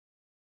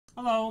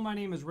Hello, my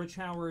name is Rich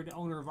Howard,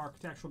 owner of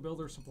Architectural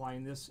Builder Supply,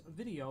 and this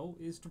video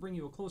is to bring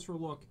you a closer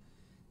look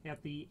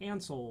at the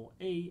Ansul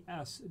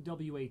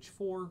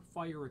ASWH4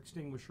 fire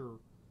extinguisher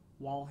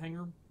wall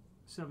hanger.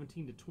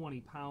 17 to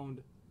 20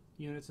 pound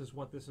units is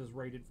what this is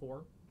rated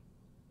for.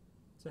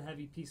 It's a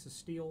heavy piece of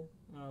steel,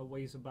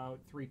 weighs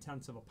about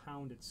 3/10 of a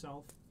pound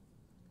itself.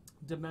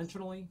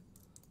 Dimensionally,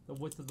 the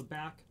width of the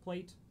back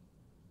plate,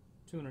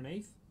 2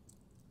 1/8.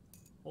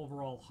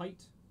 Overall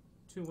height,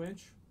 2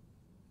 inch.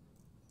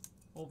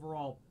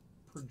 Overall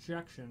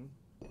projection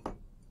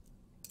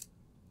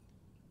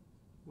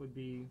would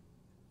be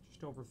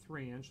just over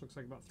 3 inch, looks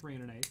like about 3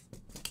 1/8.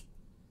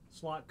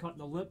 Slot cut in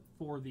the lip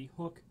for the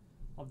hook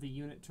of the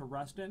unit to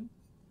rest in.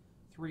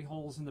 3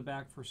 holes in the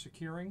back for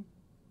securing.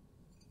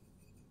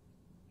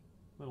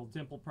 Little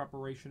dimple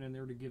preparation in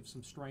there to give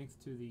some strength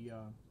to the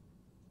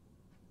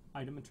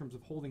item in terms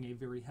of holding a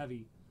very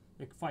heavy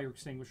fire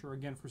extinguisher,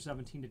 again for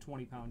 17 to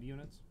 20 pound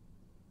units.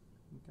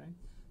 Okay.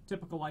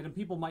 Typical item.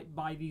 People might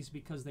buy these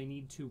because they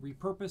need to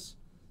repurpose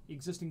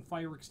existing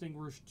fire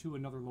extinguishers to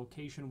another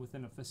location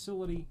within a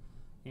facility,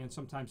 and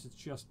sometimes it's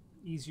just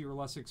easier,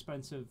 less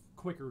expensive,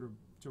 quicker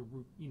to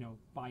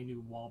buy new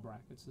wall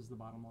brackets is the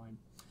bottom line.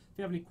 If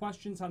you have any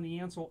questions on the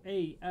Ansul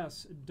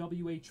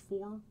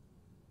ASWH4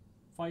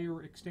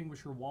 fire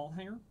extinguisher wall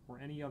hanger or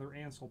any other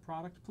Ansul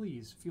product,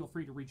 please feel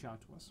free to reach out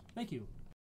to us. Thank you.